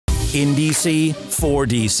In DC, for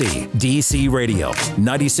DC. DC Radio,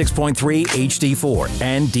 96.3 HD4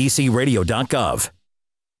 and DCRadio.gov.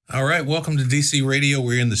 All right, welcome to DC Radio.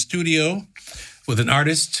 We're in the studio with an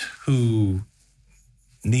artist who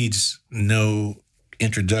needs no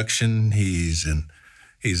introduction. He's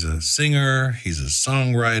a singer, he's a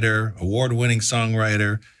songwriter, award-winning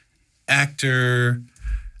songwriter, actor.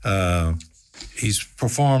 He's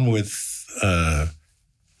performed with,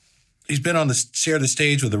 he's been on shared the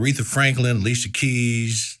stage with Aretha Franklin, Alicia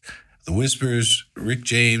Keys, The Whispers, Rick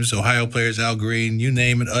James, Ohio Players, Al Green, you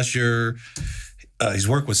name it, Usher. He's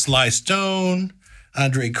worked with Sly Stone,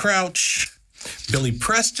 Andre Crouch, Billy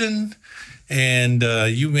Preston, and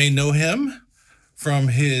you may know him from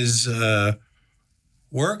his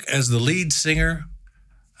work as the lead singer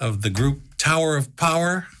of the group Tower of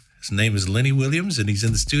Power. His name is Lenny Williams, and he's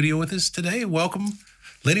in the studio with us today. Welcome,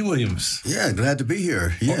 Lenny Williams. Yeah, glad to be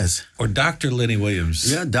here. Yes. Or Dr. Lenny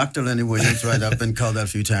Williams. Yeah, Dr. Lenny Williams. Right, I've been called that a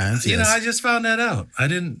few times. You know, I just found that out. I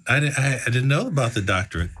didn't know about the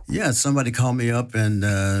doctorate. Yeah, somebody called me up and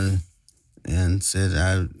said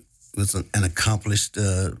I was an accomplished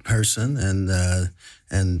person,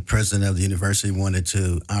 and president of the university wanted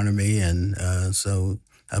to honor me, and so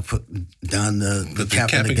I put down the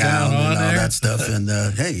cap and the gown and all that stuff, and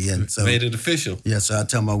hey, and so made it official. Yeah, so I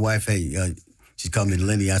tell my wife, hey, she called me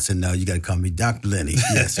Lenny. I said, no, you got to call me Dr. Lenny.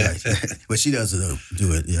 Yes, right. But she doesn't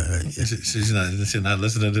do it. Yeah, right. Yeah. She's not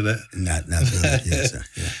listening to that. Not doing it. Yes, sir.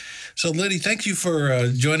 Yeah. So, Lenny, thank you for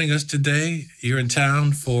joining us today. You're in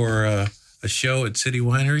town for a show at City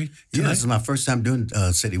Winery tonight? Yeah, this is my first time doing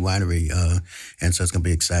City Winery, and so it's going to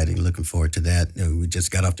be exciting. Looking forward to that. We just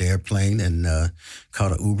got off the airplane and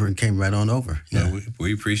caught an Uber and came right on over. Yeah, well,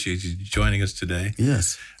 we appreciate you joining us today.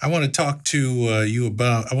 Yes. I want to talk to you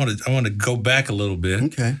about, I want to go back a little bit.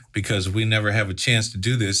 Okay. Because we never have a chance to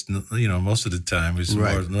do this, you know, most of the time. It's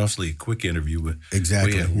mostly a quick interview. But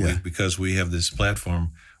exactly, because we have this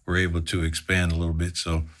platform, we're able to expand a little bit.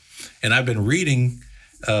 So, and I've been reading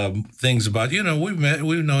things about, you know, we've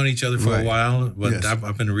known each other for a while, but yes.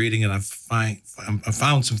 I've been reading and I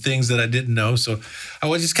found some things that I didn't know. So I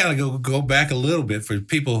would just kind of go back a little bit for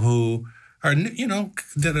people who are, you know,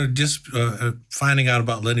 that are just finding out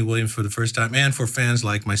about Lenny Williams for the first time, and for fans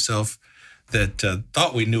like myself that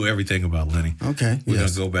thought we knew everything about Lenny. Okay, we're going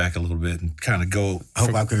to go back a little bit and kind of go. I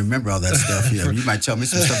hope I can remember all that stuff. Yeah, you might tell me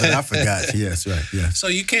some stuff that I forgot. Yes, right. Yeah. So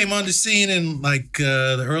you came on the scene in like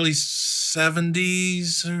the early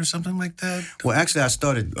 70s or something like that? Well, actually, I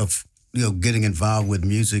started, getting involved with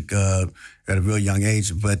music at a real young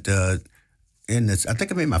age. But I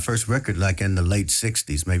think I made my first record like in the late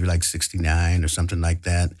 60s, maybe like 69 or something like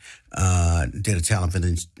that. Did a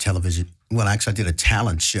television. Well, actually, I did a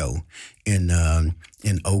talent show in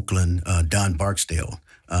Oakland. Don Barksdale.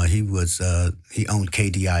 He owned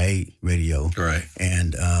KDIA radio, right?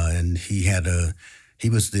 And he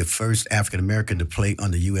was the first African American to play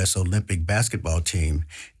on the U.S. Olympic basketball team,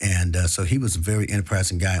 and so he was a very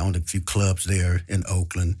enterprising guy. Owned a few clubs there in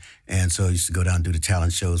Oakland, and so I used to go down and do the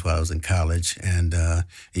talent shows while I was in college. And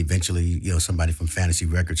eventually, somebody from Fantasy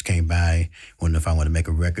Records came by, wondered if I wanted to make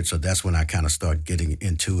a record. So that's when I kind of started getting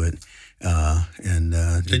into it.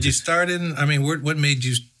 Did you start in? I mean, what made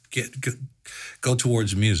you go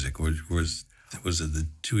towards music? Was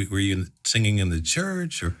it were you singing in the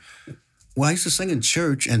church or? Well, I used to sing in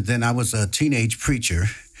church, and then I was a teenage preacher,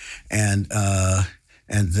 and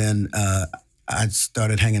then I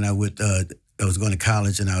started hanging out with. I was going to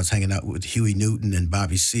college, and I was hanging out with Huey Newton and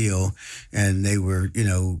Bobby Seale, and they were,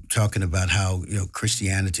 talking about how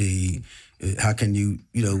Christianity. How can you,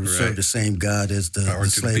 serve the same God as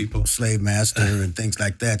the slave master and things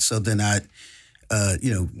like that? So then I,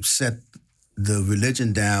 set the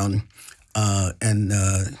religion down,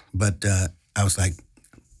 but I was like.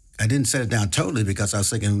 I didn't set it down totally because I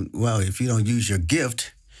was thinking, well, if you don't use your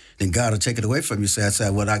gift, then God will take it away from you. So I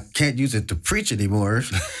said, well, I can't use it to preach anymore.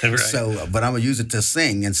 Right. So, but I'm gonna use it to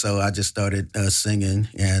sing, and so I just started singing,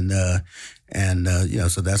 and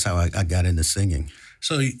so that's how I got into singing.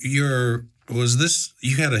 So you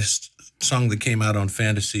had a song that came out on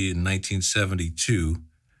Fantasy in 1972.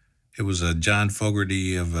 It was a John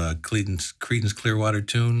Fogerty of Creedence Clearwater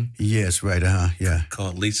tune. Yes, right, yeah.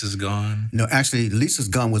 Called Lisa's Gone. No, actually, Lisa's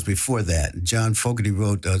Gone was before that. John Fogerty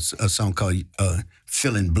wrote a song called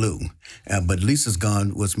Feeling Blue. But Lisa's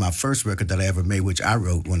Gone was my first record that I ever made, which I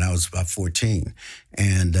wrote when I was about 14.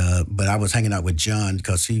 And but I was hanging out with John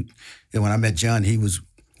because when I met John, he was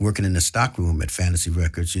working in the stockroom at Fantasy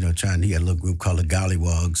Records, he had a little group called the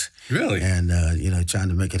Gollywogs. Really? And, trying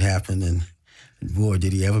to make it happen, and boy,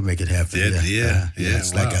 did he ever make it happen. Yeah.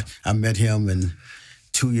 It's wow. Like I met him in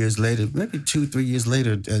 2 years later, maybe 2, 3 years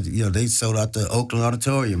later, they sold out the Oakland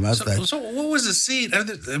Auditorium. I was So what was the scene?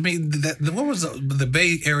 I mean, what was the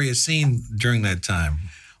Bay Area scene during that time?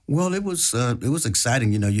 Well, it was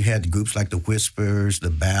exciting. You had groups like the Whispers, the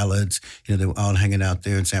Ballads. They were all hanging out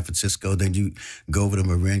there in San Francisco. Then you go over to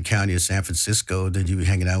Marin County of San Francisco. Then you were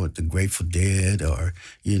hanging out with the Grateful Dead, or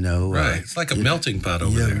right. It's like a melting pot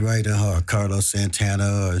over there. Yeah, right. Or Carlos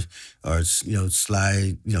Santana, or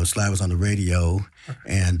Sly. Sly was on the radio,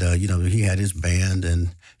 and he had his band, and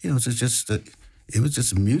it was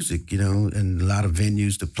just music, and a lot of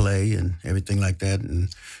venues to play and everything like that. And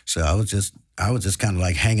so I was just kind of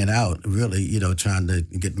like hanging out, really, trying to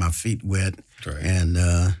get my feet wet, right. And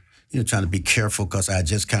trying to be careful because I had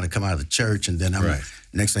just kind of come out of the church, and then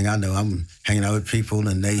next thing I know, I'm hanging out with people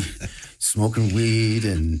and they smoking weed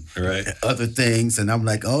and other things, and I'm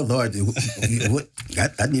like, oh Lord, what?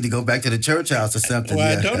 I need to go back to the church house or something.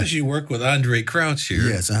 Well, I noticed you work with Andre Crouch here.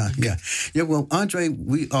 Yes, yeah. Well, Andre,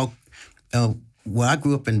 we all. Well, I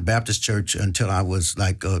grew up in Baptist church until I was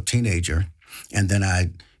like a teenager, and then I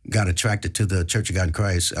got attracted to the Church of God in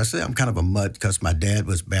Christ. I say I'm kind of a mutt because my dad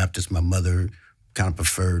was Baptist, my mother kind of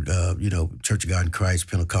preferred, Church of God in Christ,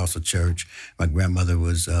 Pentecostal church. My grandmother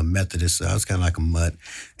was Methodist, so I was kind of like a mutt.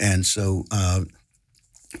 And so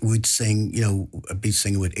we'd sing, I'd be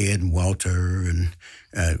singing with Ed and Walter and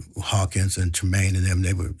Hawkins and Tremaine and them.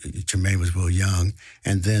 Tremaine was real young.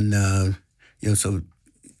 And then,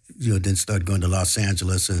 then started going to Los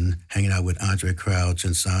Angeles and hanging out with Andre Crouch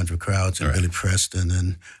and Sandra Crouch and Billy Preston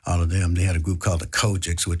and all of them. They had a group called the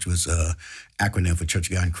Kojics, which was an acronym for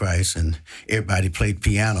Church of God in Christ, and everybody played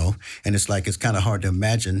piano. And it's kind of hard to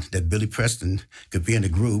imagine that Billy Preston could be in a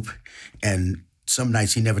group, and some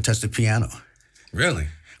nights he never touched the piano. Really?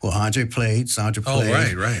 Well, Andre played, Sandra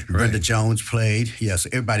played. Oh, right. Brenda Jones played. Yeah, so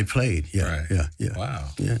everybody played. Yeah, right. Yeah. Wow.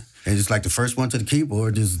 Yeah. And it's like the first one to the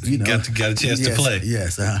keyboard is, Got a chance to play.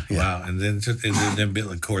 Yes. Yeah. Wow. And then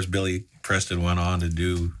of course, Billy Preston went on to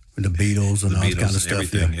do the Beatles and all that kind of stuff.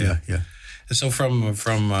 Everything, yeah. And so from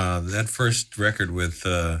that first record with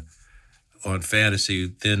on Fantasy,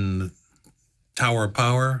 then Tower of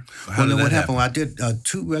Power. What happened? I did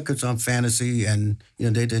 2 records on Fantasy, and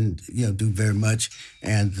they didn't do very much.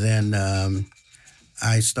 And then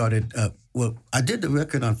I started. I did the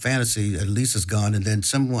record on Fantasy. Lisa's Gone, and then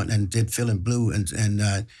did Feeling Blue, and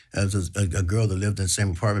there was a girl that lived in the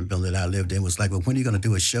same apartment building that I lived in. Was like, well, when are you going to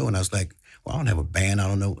do a show? And I was like, well, I don't have a band. I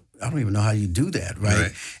don't know. I don't even know how you do that,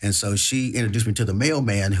 right? And so she introduced me to the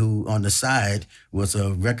mailman, who on the side was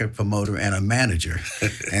a record promoter and a manager.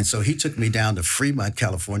 And so he took me down to Fremont,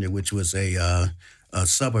 California, which was a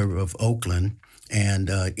suburb of Oakland, and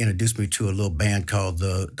introduced me to a little band called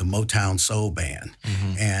the Motown Soul Band.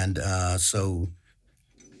 Mm-hmm. And so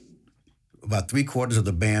about 3/4 of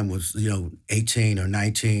the band was, 18 or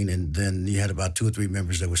 19, and then you had about 2 or 3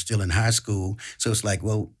 members that were still in high school. So it's like,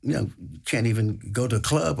 well, you can't even go to a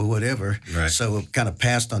club or whatever. Right. So it kind of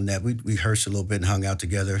passed on that. We rehearsed a little bit and hung out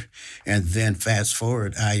together. And then fast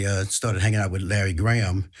forward, I started hanging out with Larry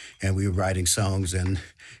Graham, and we were writing songs. And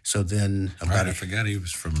so then I forgot he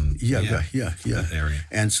was from that area.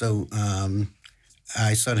 And so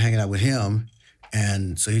I started hanging out with him,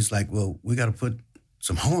 and so he's like, well, we got to put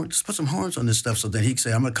some horns on this stuff. So then he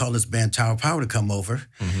said, I'm going to call this band Tower Power to come over.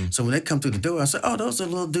 Mm-hmm. So when they come through the door, I said, oh, those are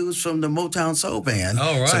little dudes from the Motown Soul Band.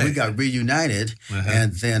 Oh, right. So we got reunited,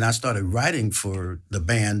 and then I started writing for the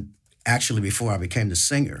band actually before I became the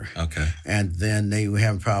singer. Okay. And then they were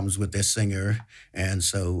having problems with their singer, and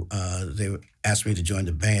so they asked me to join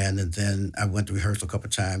the band, and then I went to rehearsal a couple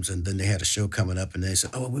of times, and then they had a show coming up, and they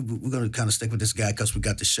said, oh, we're going to kind of stick with this guy because we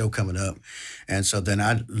got the show coming up. And so then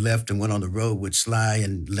I left and went on the road with Sly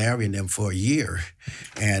and Larry and them for a year,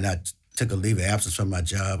 and I took a leave of absence from my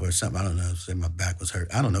job or something. I don't know, say my back was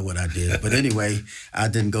hurt. I don't know what I did. But anyway, I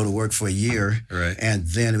didn't go to work for a year, right. And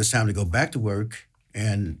then it was time to go back to work,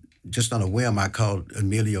 and just on a whim, I called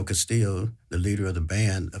Emilio Castillo, the leader of the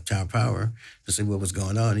band of Tower Power, to see what was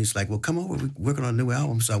going on. He's like, well, come over. We're working on a new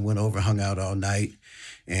album. So I went over, hung out all night.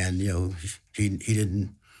 And, he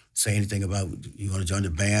didn't say anything about, you want to join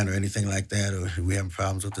the band or anything like that, or we having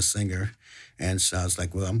problems with the singer. And so I was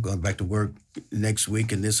like, well, I'm going back to work next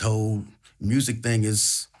week, and this whole music thing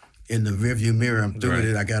is in the rearview mirror. I'm through with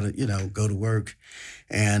it. I got to, go to work.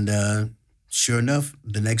 And sure enough,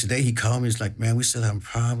 the next day he called me. He's like, man, we still having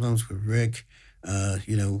problems with Rick.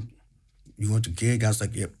 You want the gig? I was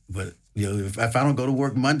like, yeah, but if I don't go to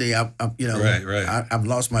work Monday, I've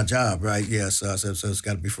lost my job, right? Yeah, so I said, so it's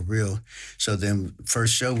got to be for real. So then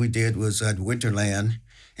first show we did was at Winterland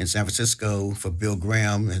in San Francisco for Bill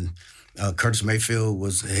Graham, and Curtis Mayfield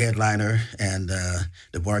was the headliner, and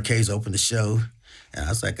the Barcades opened the show. And I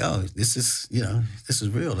was like, oh, this is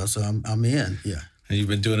real. So I'm in. Yeah. And you've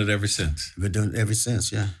been doing it ever since. Been doing it ever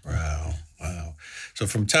since. Yeah. Wow. So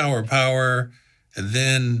from Tower of Power, and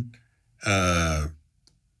then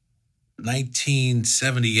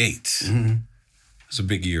 1978 Mm-hmm. was a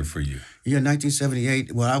big year for you. Yeah,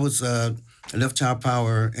 1978. Well, I was I left Tower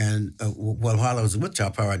Power, and while I was with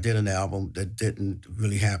Tower Power, I did an album that didn't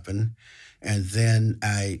really happen. And then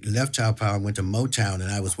I left Tower Power and went to Motown, and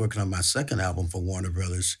I was working on my second album for Warner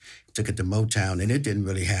Brothers. Took it to Motown, and it didn't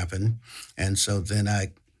really happen. And so then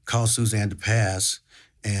I called Suzanne to pass,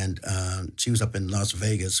 and she was up in Las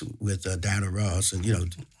Vegas with Diana Ross. And,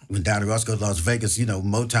 when Diana Ross goes to Las Vegas,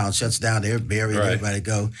 Motown shuts down, they're buried, Right. everybody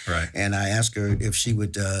go. Right. And I asked her if she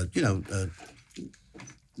would,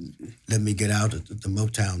 let me get out of the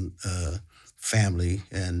Motown family.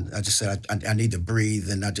 And I just said, I need to breathe,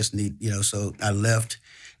 and I just need, so I left.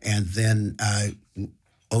 And then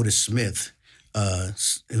Otis Smith,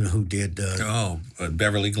 who did...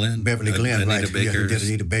 Beverly Glenn? Beverly Glenn, Anita right. Yeah, who did Baker's.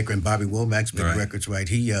 Anita Baker and Bobby Womack's big Right. records, right.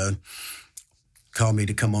 He called me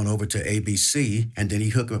to come on over to ABC, and then he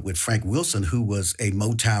hooked me up with Frank Wilson, who was a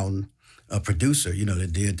Motown producer,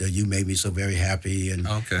 that did You Made Me So Very Happy and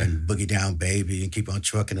Boogie Down Baby and Keep On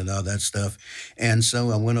Trucking and all that stuff. And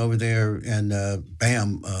so I went over there and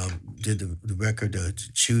bam, did the record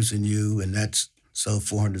Choosing You, and that's sold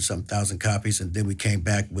 400-something thousand copies. And then we came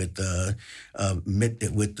back with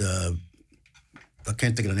I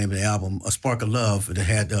can't think of the name of the album, A Spark of Love, that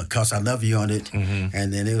had Cause I Love You on it. Mm-hmm.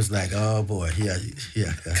 And then it was like, oh boy, yeah.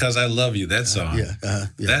 Cause I Love You, that song. Yeah.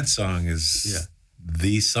 That song is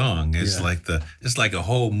the song. It's it's like a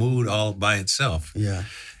whole mood all by itself. Yeah.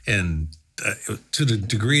 And to the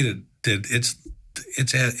degree that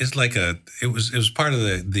it's like it was part of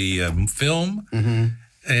the film. Mm-hmm.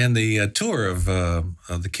 And the tour of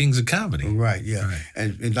the Kings of Comedy. Right, yeah. Right.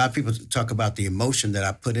 And a lot of people talk about the emotion that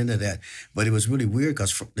I put into that, but it was really weird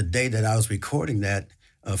because the day that I was recording that,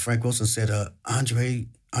 Frank Wilson said, Andre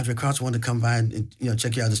Crouch wanted to come by and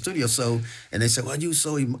check you out in the studio. So, and they said, well, you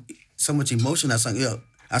so much emotion. I said,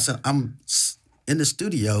 I said, I'm in the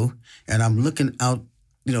studio and I'm looking out,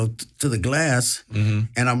 to the glass, Mm-hmm.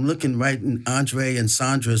 and I'm looking right in Andre and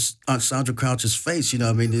Sandra Crouch's face.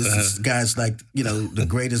 This guy's like, the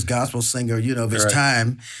greatest gospel singer, of his Right.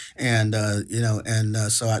 time, and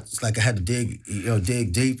so it's like I had to dig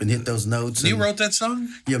deep and hit those notes. You and, wrote that song?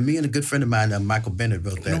 Yeah, me and a good friend of mine, Michael Bennett,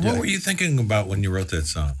 wrote that. What were you thinking about when you wrote that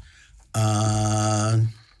song?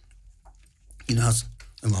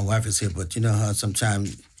 And my wife is here, but how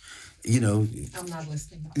sometimes. I'm not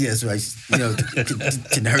listening. Yes, right.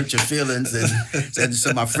 Can hurt your feelings. And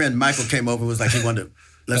so my friend Michael came over and was like, he wanted to,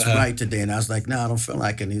 let's write today. And I was like, no, I don't feel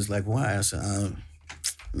like it. And he was like, why? I said,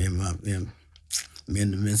 me and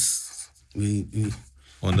the miss, we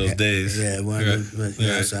One of those days. Yeah, one Right. of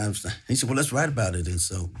those, so he said, well, let's write about it. And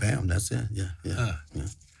so, bam, that's it. Yeah.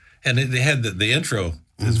 And they had the intro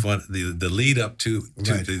is one the lead up to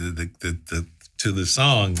Right. the to the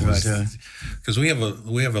song Right. because we have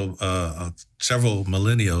several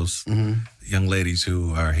millennials, young ladies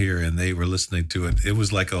who are here, and they were listening to it. It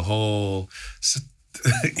was like a whole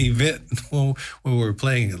event when we were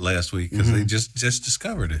playing it last week because they just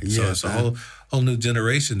discovered it. So Yeah, it's a whole new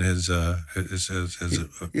generation has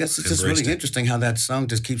Yes, it's just embraced really it. interesting how that song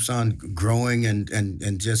just keeps on growing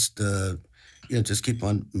and just just keep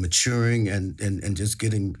on maturing and just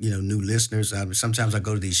getting new listeners. Sometimes I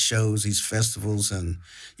go to these shows, these festivals, and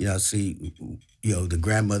I see the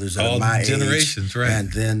grandmothers that All are my generations, age, right. and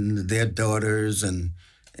then their daughters and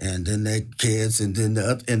then their kids, and then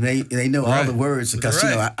they know all Right. the words because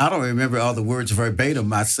Right. I don't remember all the words verbatim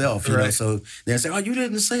myself. Right. So they say, "Oh, you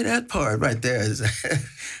didn't say that part right there."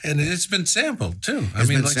 And it's been sampled too. It's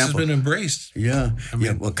been It's sampled. been embraced. Yeah,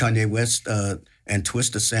 mean- Well, Kanye West and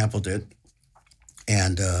Twista sampled it,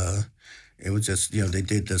 and it was just they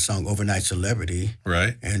did the song "Overnight Celebrity,"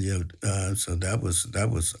 Right. and so that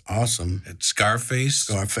was awesome. And Scarface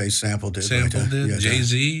Scarface sampled it. sampled it.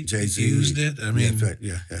 Jay-Z used it.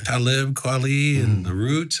 Yeah. Talib Kweli and the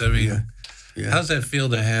Roots. Yeah. How's that feel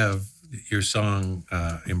to have your song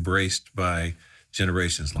embraced by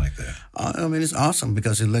generations like that? It's awesome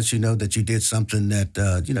because it lets you know that you did something that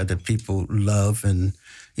that people love, and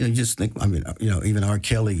you just think. Even R.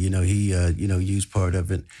 Kelly, he used part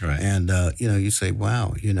of it, Right. and you say,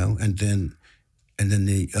 wow, and then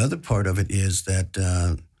the other part of it is that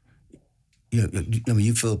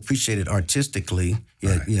you feel appreciated artistically,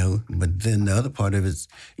 Right. but then the other part of it is,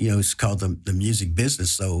 it's called the music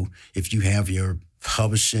business. So if you have your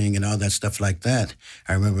publishing and all that stuff like that,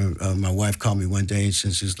 I remember my wife called me one day and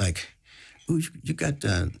she's like, "Ooh, you got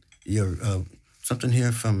your something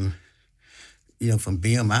here from from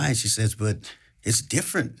BMI. She says, but it's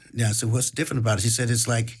different. Yeah, I said, what's different about it? She said, it's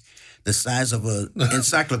like the size of an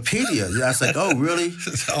encyclopedia. I was like, oh, really?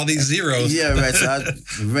 All these zeros. Yeah, right. So I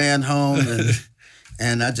ran home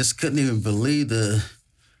and I just couldn't even believe the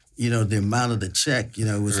amount of the check.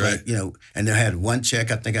 It was right. like, and they had one check.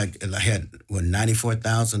 I think I had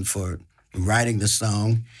 $94,000 for writing the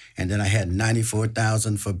song, and then I had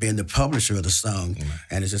 $94,000 for being the publisher of the song,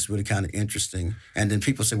 and it's just really kind of interesting. And then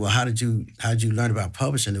people say, "Well, how did you learn about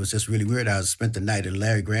publishing?" It was just really weird. I spent the night at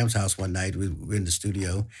Larry Graham's house one night. We were in the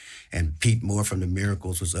studio, and Pete Moore from the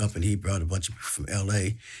Miracles was up, and he brought a bunch of people from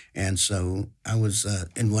L.A. And so I was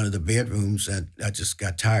in one of the bedrooms, and I just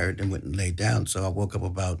got tired and went and laid down. So I woke up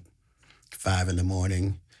about 5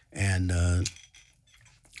 a.m, and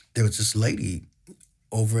there was this lady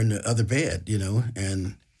over in the other bed,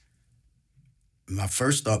 and my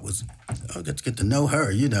first thought was, oh, let's get to know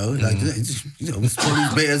her, like, let's pull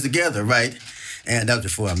these beds together, right? And that was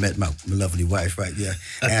before I met my lovely wife, right? Yeah.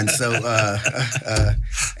 And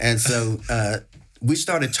so, we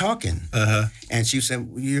started talking, and she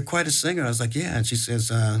said, well, you're quite a singer. I was like, yeah. And she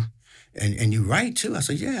says, and you write too? I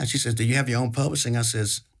said, yeah. And she says, do you have your own publishing? I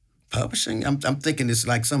says, publishing? I'm thinking it's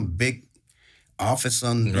like some big office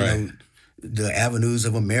on, the avenues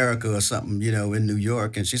of America or something, in New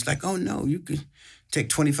York. And she's like, oh, no, you could take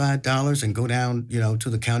 $25 and go down, to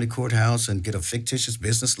the county courthouse and get a fictitious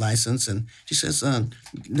business license. And she says,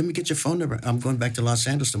 let me get your phone number. I'm going back to Los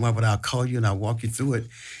Angeles tomorrow, but I'll call you and I'll walk you through it.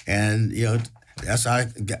 And, that's how I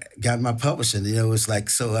got my publishing. It's like,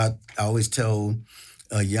 so I always tell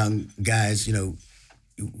young guys,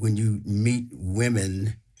 when you meet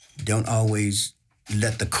women, don't always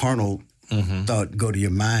let the carnal thought go to your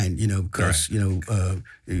mind, because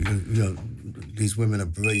these women are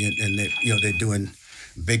brilliant and they're doing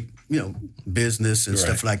big business and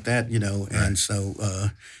stuff like that, and so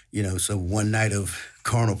so one night of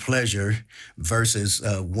carnal pleasure versus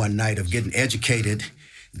one night of getting educated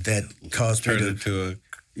that caused me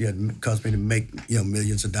to make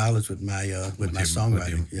millions of dollars with my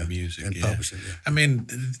songwriting, with your music, and publishing. Yeah. I mean,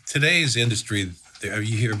 today's industry.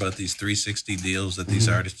 You hear about these 360 deals that these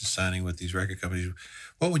artists are signing with these record companies.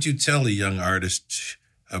 What would you tell a young artist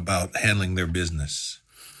about handling their business?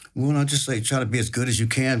 Well, I'll just say try to be as good as you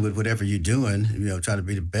can with whatever you're doing. Try to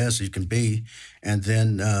be the best you can be, and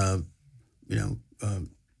then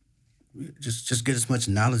just get as much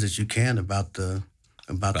knowledge as you can about the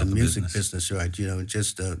music business, right?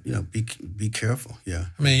 Just be careful. Yeah.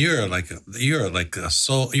 I mean, you're like a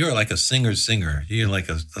singer. You're like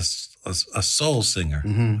a soul singer.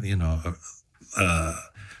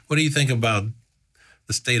 What do you think about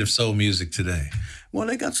the state of soul music today? Well,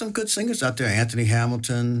 they got some good singers out there. Anthony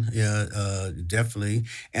Hamilton, definitely.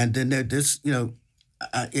 And then there's,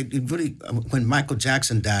 it really, when Michael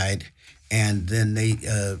Jackson died, and then they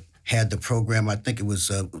had the program, I think it was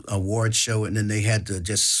a award show, and then they had to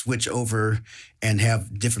just switch over and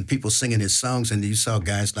have different people singing his songs, and you saw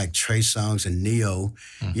guys like Trey Songz and Neo,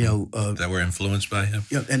 that were influenced by him.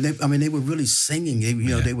 And they were really singing.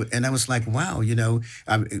 They were, and I was like, wow,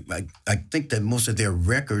 I think that most of their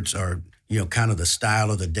records are, kind of the style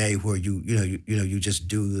of the day where you just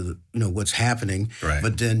do what's happening. Right.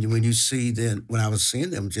 But then when I was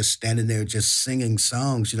seeing them just standing there just singing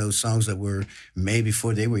songs, songs that were made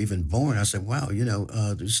before they were even born, I said, wow,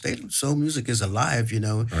 the state of soul music is alive.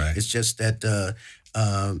 Right. It's just that.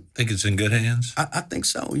 Think it's in good hands? I think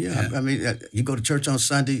so. Yeah. I mean, you go to church on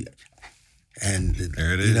Sunday. And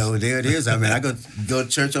there it is. There it is. I mean, I go to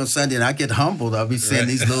church on Sunday and I get humbled. I'll be seeing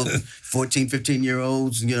these little 14,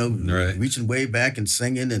 15-year-olds, reaching way back and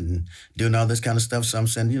singing and doing all this kind of stuff. So I'm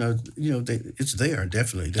saying, it's there,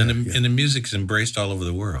 definitely. There, and the music's embraced all over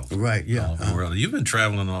the world. Right, yeah. All over the world. You've been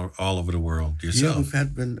traveling all over the world yourself. Yeah,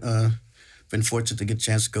 we've been fortunate to get a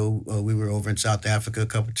chance to go. We were over in South Africa a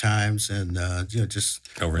couple of times, and just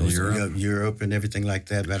over in Europe and everything like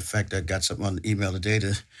that. Matter of fact, I got something on the email today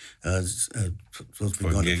to supposed to be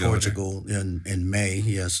going to Portugal in May.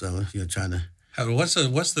 Yeah, so trying to.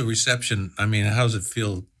 What's the reception? I mean, how does it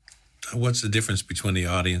feel? What's the difference between the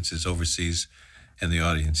audiences overseas and the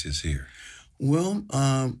audiences here? Well,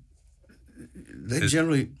 they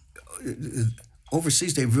generally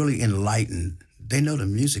overseas. They really enlightened. They know the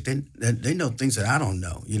music. They know things that I don't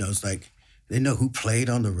know. It's like they know who played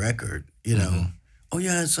on the record. Oh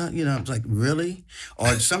yeah, it's I'm like, really?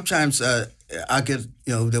 Or sometimes I get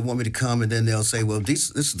they want me to come and then they'll say, well,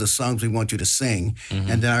 this is the songs we want you to sing,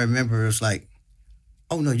 and then I remember it's like,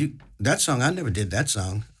 oh no, that song I never did that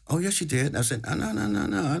song. Oh yes, you did. And I said, oh,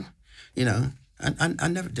 no. I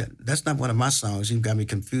never did. That's not one of my songs. You got me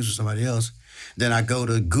confused with somebody else. Then I go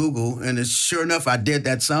to Google, and it's sure enough, I did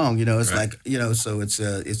that song. You know, it's Right. like, you know, so it's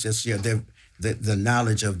just the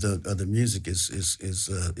knowledge of the music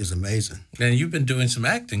is amazing. And you've been doing some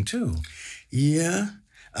acting too. Yeah.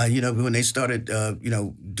 You know, when they started, you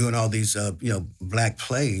know, doing all these, you know, black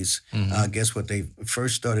plays, I guess what they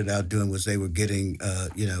first started out doing was they were getting,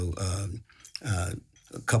 you know,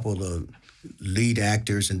 a couple of lead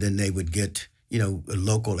actors, and then they would get, you know,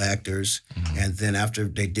 local actors. And then after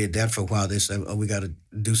they did that for a while, they said, oh, we got to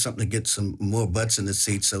do something to get some more butts in the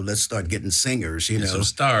seats, so let's start getting singers, you know. Some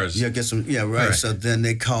stars. Yeah, get some, yeah, right. Right. So then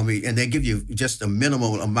they call me, and they give you just a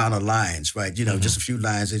minimal amount of lines, right? You know, just a few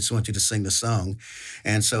lines. They just want you to sing the song.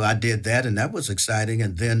 And so I did that, and that was exciting.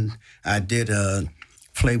 And then I did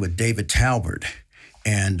play with David Talbert,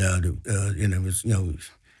 and, you know, it was, you know,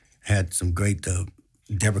 had some great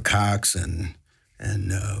Deborah Cox and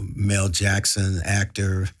Mel Jackson,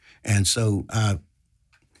 actor. And so I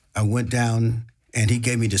went down, and he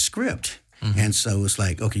gave me the script. And so it's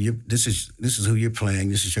like, okay, this is who you're playing.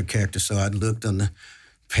 This is your character. So I looked on the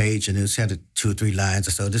page, and it had 2 or 3 lines.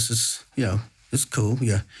 I thought, this is, you know, this is cool.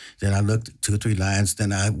 Yeah. Then I looked 2 or 3 lines.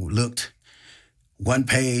 Then I looked 1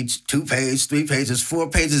 page, 2 pages, 3 pages, 4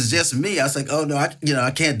 pages, just me. I was like, oh no,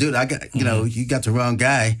 I can't do it. I got, you know, you got the wrong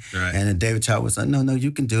guy. Right. And then David Talbot was like, no,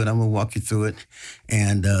 you can do it. I'm gonna walk you through it.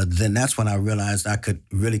 And then that's when I realized I could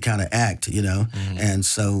really kind of act, you know. And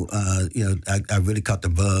so, you know, I really caught the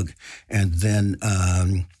bug. And then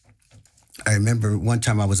I remember one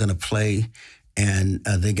time I was in a play, and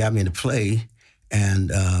they got me in the play,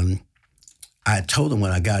 and I told them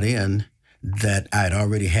when I got in that I had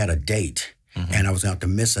already had a date. And I was going to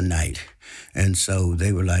miss a night. And so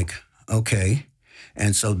they were like, okay.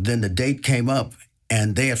 And so then the date came up,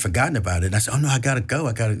 and they had forgotten about it. And I said, oh, no, I got to go. I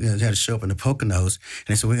had to show up in the Poconos. And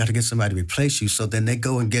they said, we got to get somebody to replace you. So then they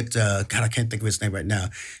go and get, God, I can't think of his name right now,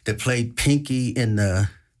 that played Pinky in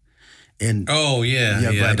Oh, yeah,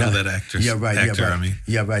 right, I know that actor. Yeah, right. Actor, yeah, right. I mean.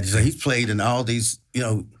 Yeah, right. So he's played in all these, you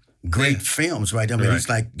know, great films, right? I mean, he's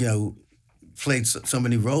like, you know, played so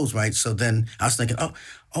many roles, right? So then I was thinking,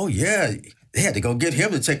 oh yeah, they had to go get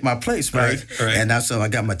him to take my place, right? Right. And so I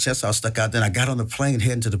got my chest all stuck out. Then I got on the plane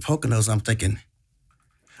heading to the Poconos. I'm thinking,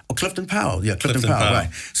 oh, Clifton Powell. Yeah, Clifton Powell, right.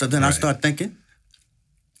 So then I start thinking,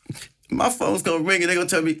 my phone's going to ring, and they're going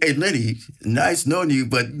to tell me, hey, Lenny, nice knowing you,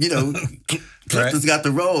 but, you know, Clifton's got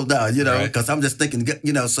the role now, you know, because I'm just thinking,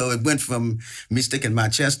 you know, so it went from me sticking my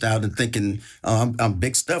chest out and thinking, oh, I'm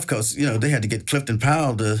big stuff, because, you know, they had to get Clifton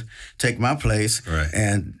Powell to take my place. Right.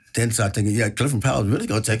 And then start thinking, yeah, Clifton Powell's really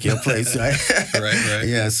going to take your place, right? Right.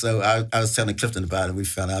 Yeah, so I was telling Clifton about it. We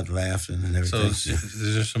fell out laughing and everything. So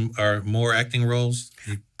is there are more acting roles?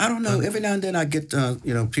 I don't know. Every now and then I get,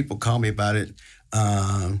 you know, people call me about it.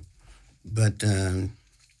 But you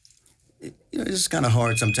know, it's kind of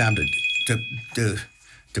hard sometimes to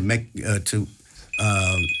make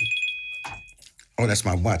oh, that's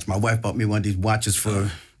my watch. My wife bought me one of these watches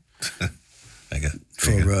for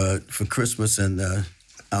for Christmas, and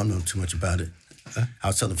I don't know too much about it. I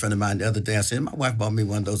was telling a friend of mine the other day, I said, my wife bought me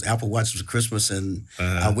one of those Apple Watches for Christmas, and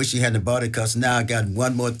I wish she hadn't bought it, because now I got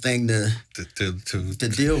one more thing to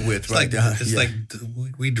deal with. It's like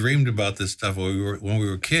we dreamed about this stuff when we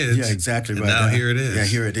were kids. Yeah, exactly right. Now here it is. Yeah,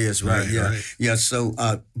 here it is. Right. Right. Yeah. So,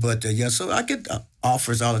 so I get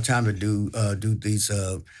offers all the time to do these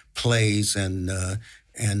plays, and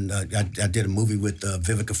I did a movie with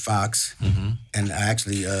Vivica Fox, and I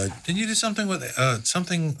actually did you do something with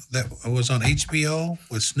something that was on HBO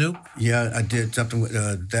with Snoop? Yeah, I did something with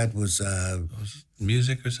that was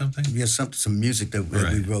music or something. Yeah, some music that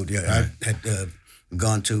we wrote. Yeah, I had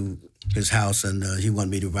gone to his house, and he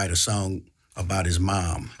wanted me to write a song about his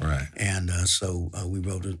mom. Right. And so we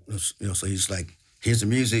wrote it. You know, so he's like, here's the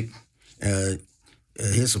music.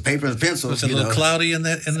 Here's some paper and pencils. Was it a little cloudy in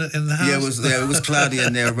the house? Yeah, it was cloudy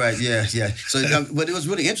in there, right? Yeah. So, but it was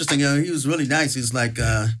really interesting. He was really nice. He's like,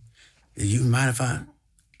 "You mind if I?"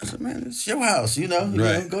 I said, "Man, it's your house. You know,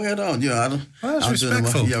 go ahead on. You know, I don't." Well, that's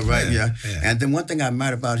respectful. Yeah, right. Yeah. And then one thing I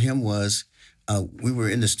admired about him was, we were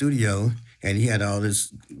in the studio, and he had all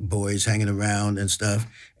his boys hanging around and stuff,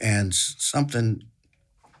 and something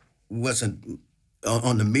wasn't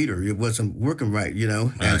on the meter. It wasn't working right, you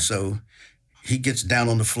know, and so he gets down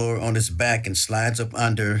on the floor on his back and slides up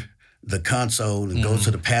under the console and goes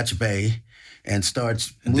to the patch bay and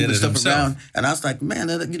starts moving stuff around. And I was like, man,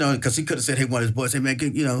 you know, because he could have said, hey, one of his boys, hey, man,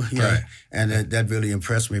 you know. And that really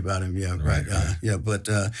impressed me about him. Yeah, right.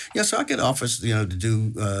 So I get offers, you know, to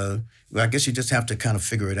do, I guess you just have to kind of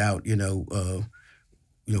figure it out, you know,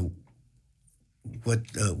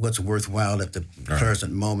 what's worthwhile at the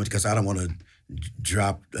present moment, because I don't want to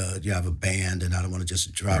drop. You have a band, and I don't want to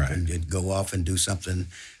just drop and go off and do something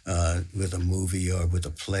with a movie or with a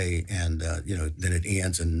play, and then it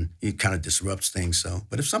ends and it kind of disrupts things. So,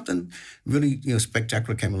 but if something really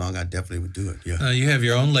spectacular came along, I definitely would do it. Yeah, you have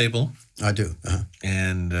your own label. I do,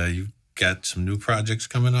 and you got some new projects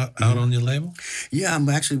coming out on your label. Yeah, I'm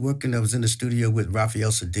actually working. I was in the studio with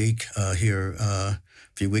Raphael Sadiq here a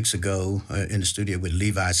few weeks ago in the studio with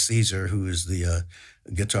Levi Caesar, who is the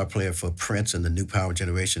guitar player for Prince and the New Power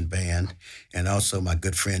Generation Band, and also my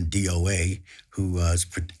good friend DOA, who is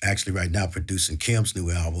actually right now producing Kim's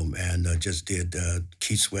new album and just did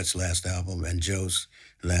Keith Sweat's last album and Joe's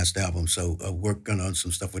last album. So working on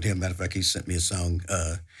some stuff with him. Matter of fact, he sent me a song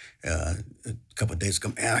a couple of days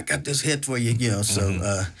ago. Man, I got this hit for you,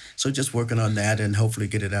 So just working on that and hopefully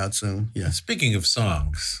get it out soon. Yeah. Speaking of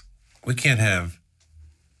songs, we can't have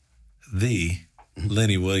the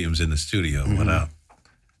Lenny Williams in the studio without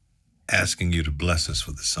asking you to bless us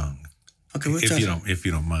with a song. Okay, if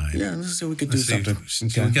you don't mind. Yeah, let's see if we can do something.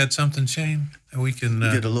 Okay. We got something, Shane, that we can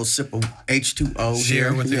get a little sip of H2O. Share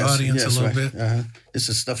here. with the audience a little bit. This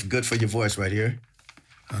is stuff good for your voice right here.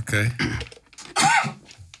 Okay.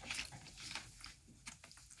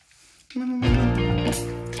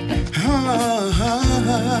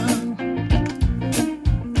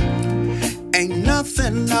 Ain't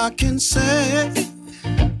nothing I can say,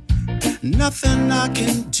 nothing I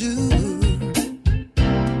can do.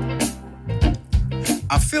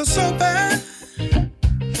 I feel so bad,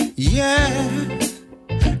 yeah,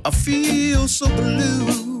 I feel so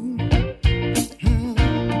blue.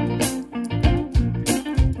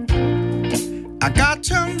 I got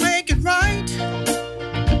to make it right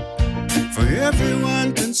for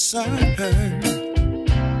everyone concerned.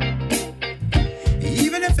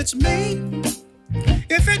 Even if it's me,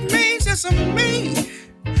 if it means it's a me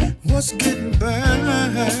what's getting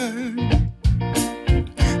burned.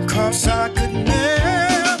 'Cause I could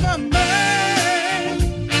never make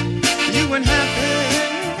you unhappy.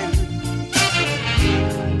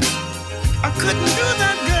 I couldn't do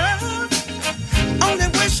that, girl. Only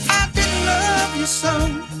wish I didn't love you so.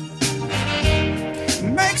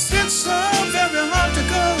 Makes it so very hard to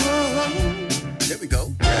go. There we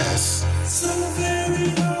go. Yes. So very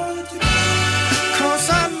hard to go. 'Cause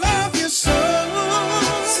I love you so.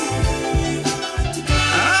 So very hard to go.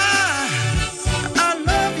 I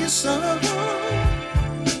love you so.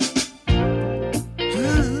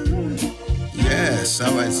 Yes, I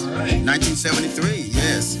was 1973.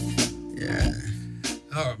 Yes. Yeah.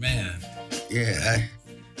 Oh man. Yeah, I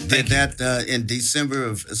did that in December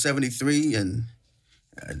of '73 and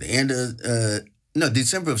the end of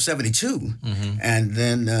December of '72, and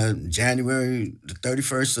then January the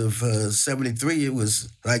 31st of '73. It was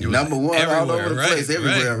like number one all over the place,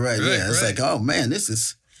 everywhere. Right? Yeah, it's like, oh man, this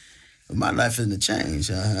is my life isn't a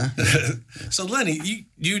change. So Lenny,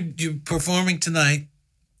 you performing tonight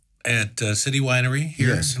at City Winery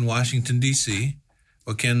here in Washington D.C.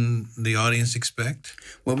 What can the audience expect?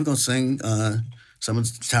 Well, we're gonna sing some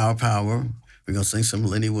of Tower Power. We're gonna sing some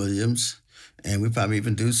Lenny Williams. And we probably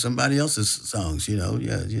even do somebody else's songs,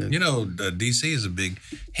 D.C. is a big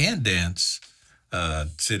hand dance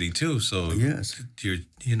city too. So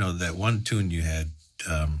that one tune you had,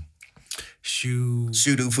 Shoo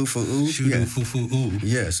Doo Foo Foo Ooh. Shoo Doo Foo Foo Ooh.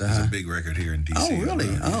 Yes, It's a big record here in D.C. Oh,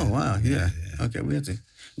 really? Oh, wow. Yeah. Okay, we have to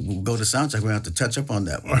go to soundcheck. We have to touch up on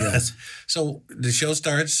that one. Yes. So the show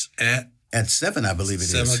starts at 7, I believe it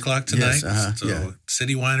is. 7 o'clock tonight. Yes, So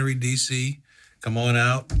City Winery, D.C. Come on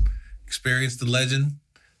out. Experience the legend.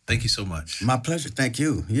 Thank you so much. My pleasure. Thank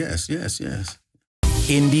you. Yes.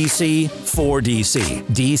 In D.C., for D.C.,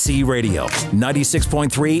 D.C. Radio,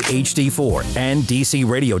 96.3 HD4, and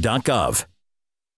DCRadio.gov.